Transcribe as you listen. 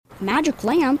Magic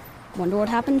lamp? Wonder what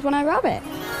happens when I rub it.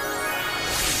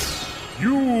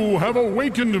 You have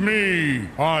awakened me.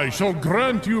 I shall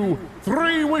grant you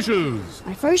 3 wishes.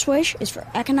 My first wish is for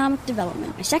economic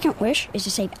development. My second wish is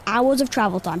to save hours of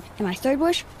travel time. And my third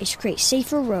wish is to create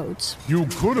safer roads. You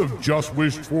could have just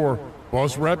wished for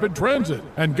Bus Rapid Transit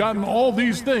and gotten all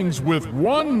these things with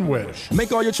 1 wish.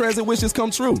 Make all your transit wishes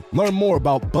come true. Learn more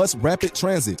about Bus Rapid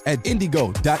Transit at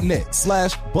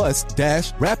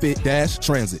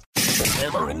indigo.net/bus-rapid-transit.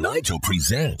 Hammer and Nigel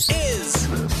presents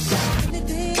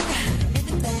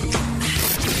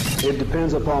It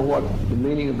depends upon what the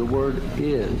meaning of the word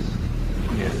is.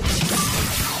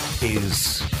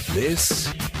 Is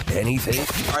this anything?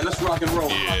 All right, let's rock and roll.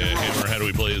 Yeah, Hammer, how do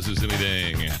we play Is This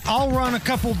Anything? I'll run a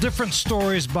couple different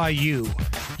stories by you.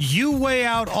 You weigh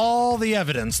out all the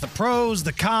evidence, the pros,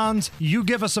 the cons. You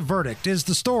give us a verdict. Is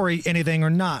the story anything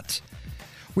or not?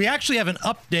 We actually have an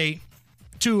update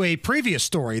to a previous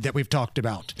story that we've talked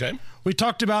about. Okay. We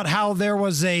talked about how there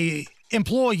was a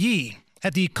employee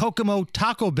at the Kokomo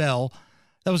Taco Bell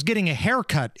that was getting a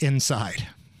haircut inside.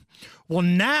 Well,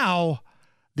 now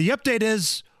the update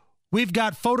is we've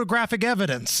got photographic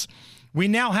evidence. We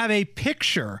now have a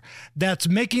picture that's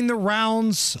making the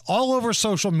rounds all over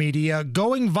social media,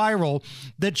 going viral,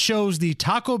 that shows the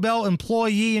Taco Bell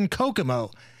employee in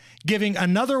Kokomo giving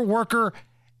another worker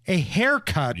a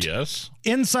haircut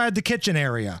inside the kitchen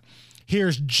area.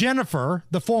 Here's Jennifer,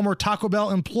 the former Taco Bell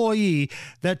employee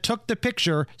that took the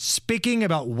picture, speaking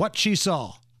about what she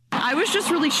saw. I was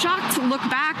just really shocked to look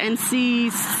back and see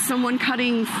someone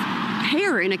cutting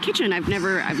hair in a kitchen. I've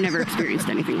never experienced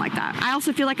anything like that. I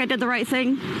also feel like I did the right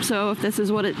thing. So if this is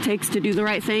what it takes to do the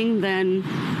right thing, then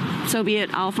so be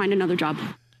it. I'll find another job.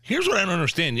 Here's what I don't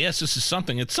understand. Yes, this is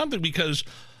something. It's something because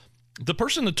the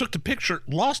person that took the picture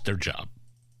lost their job.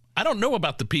 I don't know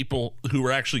about the people who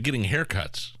were actually getting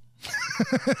haircuts.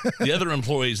 The other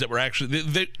employees that were actually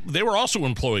they were also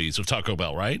employees of Taco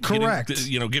Bell, right? Correct.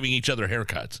 Giving each other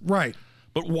haircuts. Right.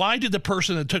 But why did the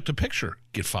person that took the picture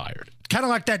get fired? Kind of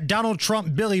like that Donald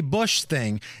Trump, Billy Bush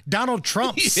thing. Donald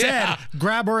Trump said,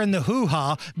 grab her in the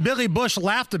hoo-ha. Billy Bush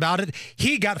laughed about it.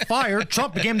 He got fired.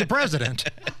 Trump became the president.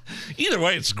 Either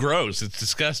way, it's gross. It's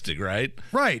disgusting, right?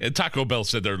 Right. And Taco Bell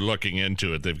said they're looking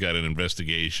into it. They've got an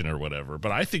investigation or whatever.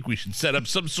 But I think we should set up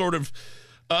some sort of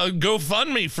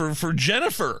GoFundMe for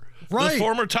Jennifer, the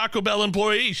former Taco Bell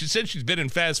employee. She said she's been in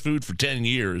fast food for 10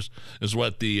 years, is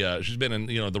what she's been in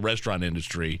the restaurant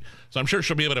industry. So I'm sure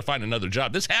she'll be able to find another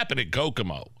job. This happened at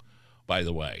Kokomo, by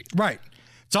the way. Right.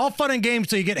 It's all fun and games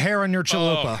till you get hair on your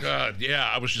chalupa. Oh, God,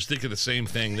 yeah. I was just thinking the same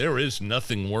thing. There is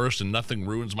nothing worse and nothing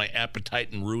ruins my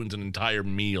appetite and ruins an entire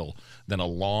meal than a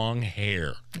long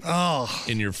hair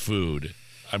in your food.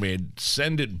 I mean,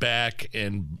 send it back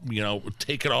and,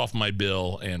 take it off my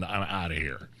bill and I'm out of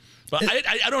here. But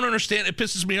I don't understand. It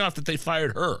pisses me off that they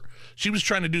fired her. She was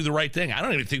trying to do the right thing. I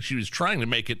don't even think she was trying to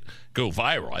make it go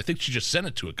viral. I think she just sent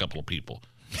it to a couple of people.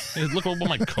 Hey, look at what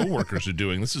my coworkers are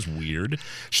doing. This is weird.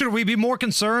 Should we be more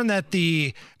concerned that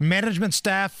the management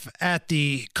staff at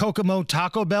the Kokomo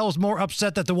Taco Bell is more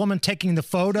upset that the woman taking the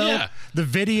photo, the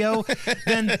video,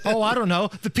 than, I don't know,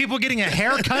 the people getting a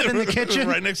haircut in the kitchen?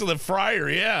 Right next to the fryer,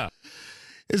 yeah.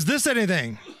 Is this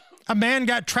anything? A man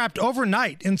got trapped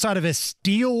overnight inside of a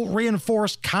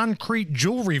steel-reinforced concrete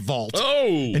jewelry vault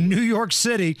in New York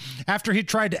City after he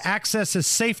tried to access his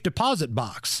safe deposit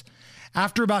box.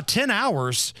 After about 10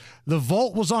 hours, the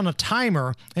vault was on a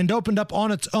timer and opened up on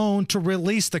its own to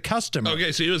release the customer.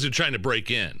 Okay, so he wasn't trying to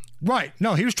break in. Right.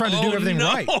 No, he was trying to do everything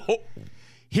right.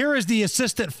 Here is the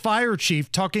assistant fire chief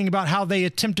talking about how they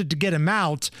attempted to get him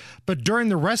out, but during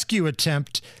the rescue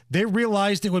attempt, they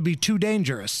realized it would be too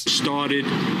dangerous. Started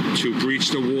to breach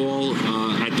the wall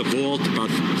at the vault, about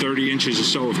 30 inches or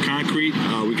so of concrete.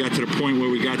 We got to the point where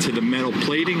we got to the metal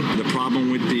plating. The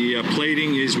problem with the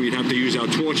plating is we'd have to use our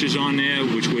torches on there,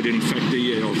 which would infect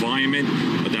the environment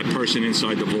of that person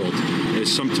inside the vault.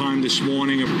 Sometime this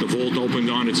morning, the vault opened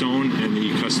on its own and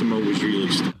the customer was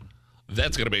released.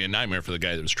 That's going to be a nightmare for the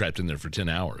guy that was trapped in there for 10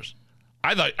 hours.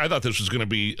 I thought this was going to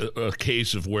be a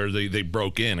case of where they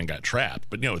broke in and got trapped.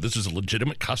 But, this is a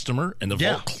legitimate customer, and the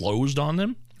vault closed on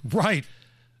them? Right.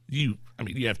 You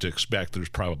have to expect there's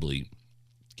probably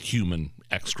human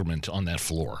excrement on that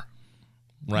floor.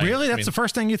 Right? Really? That's the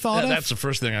first thing you thought of? That's the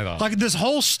first thing I thought. Like this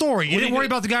whole story. You didn't worry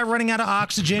about the guy running out of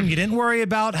oxygen. You didn't worry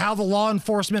about how the law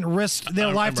enforcement risked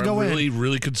their life to go in. I'm really,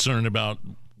 really concerned about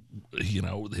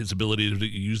his ability to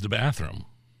use the bathroom.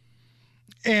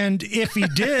 And if he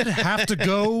did have to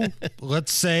go,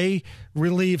 let's say,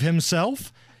 relieve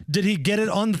himself, did he get it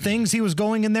on the things he was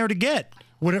going in there to get?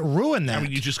 would it ruin that? I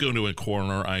mean, you just go into a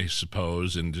corner, I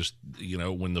suppose, and just,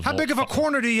 when the How big of a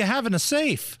corner do you have in a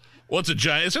safe? Well, it's a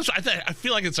giant. I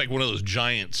feel like it's like one of those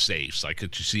giant safes, like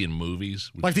that you see in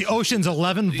movies. Like the Ocean's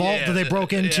 11 vault that they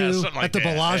broke into at the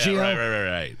Bellagio?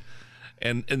 Yeah, right.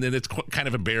 And then it's kind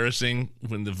of embarrassing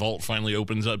when the vault finally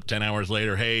opens up 10 hours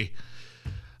later. Hey,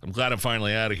 I'm glad I'm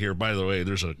finally out of here. By the way,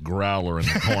 there's a growler in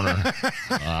the corner.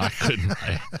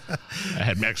 I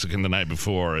had Mexican the night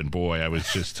before, and boy,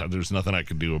 there's nothing I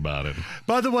could do about it.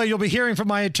 By the way, you'll be hearing from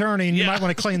my attorney, and you might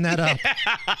want to clean that up.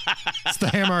 It's the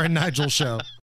Hammer and Nigel Show.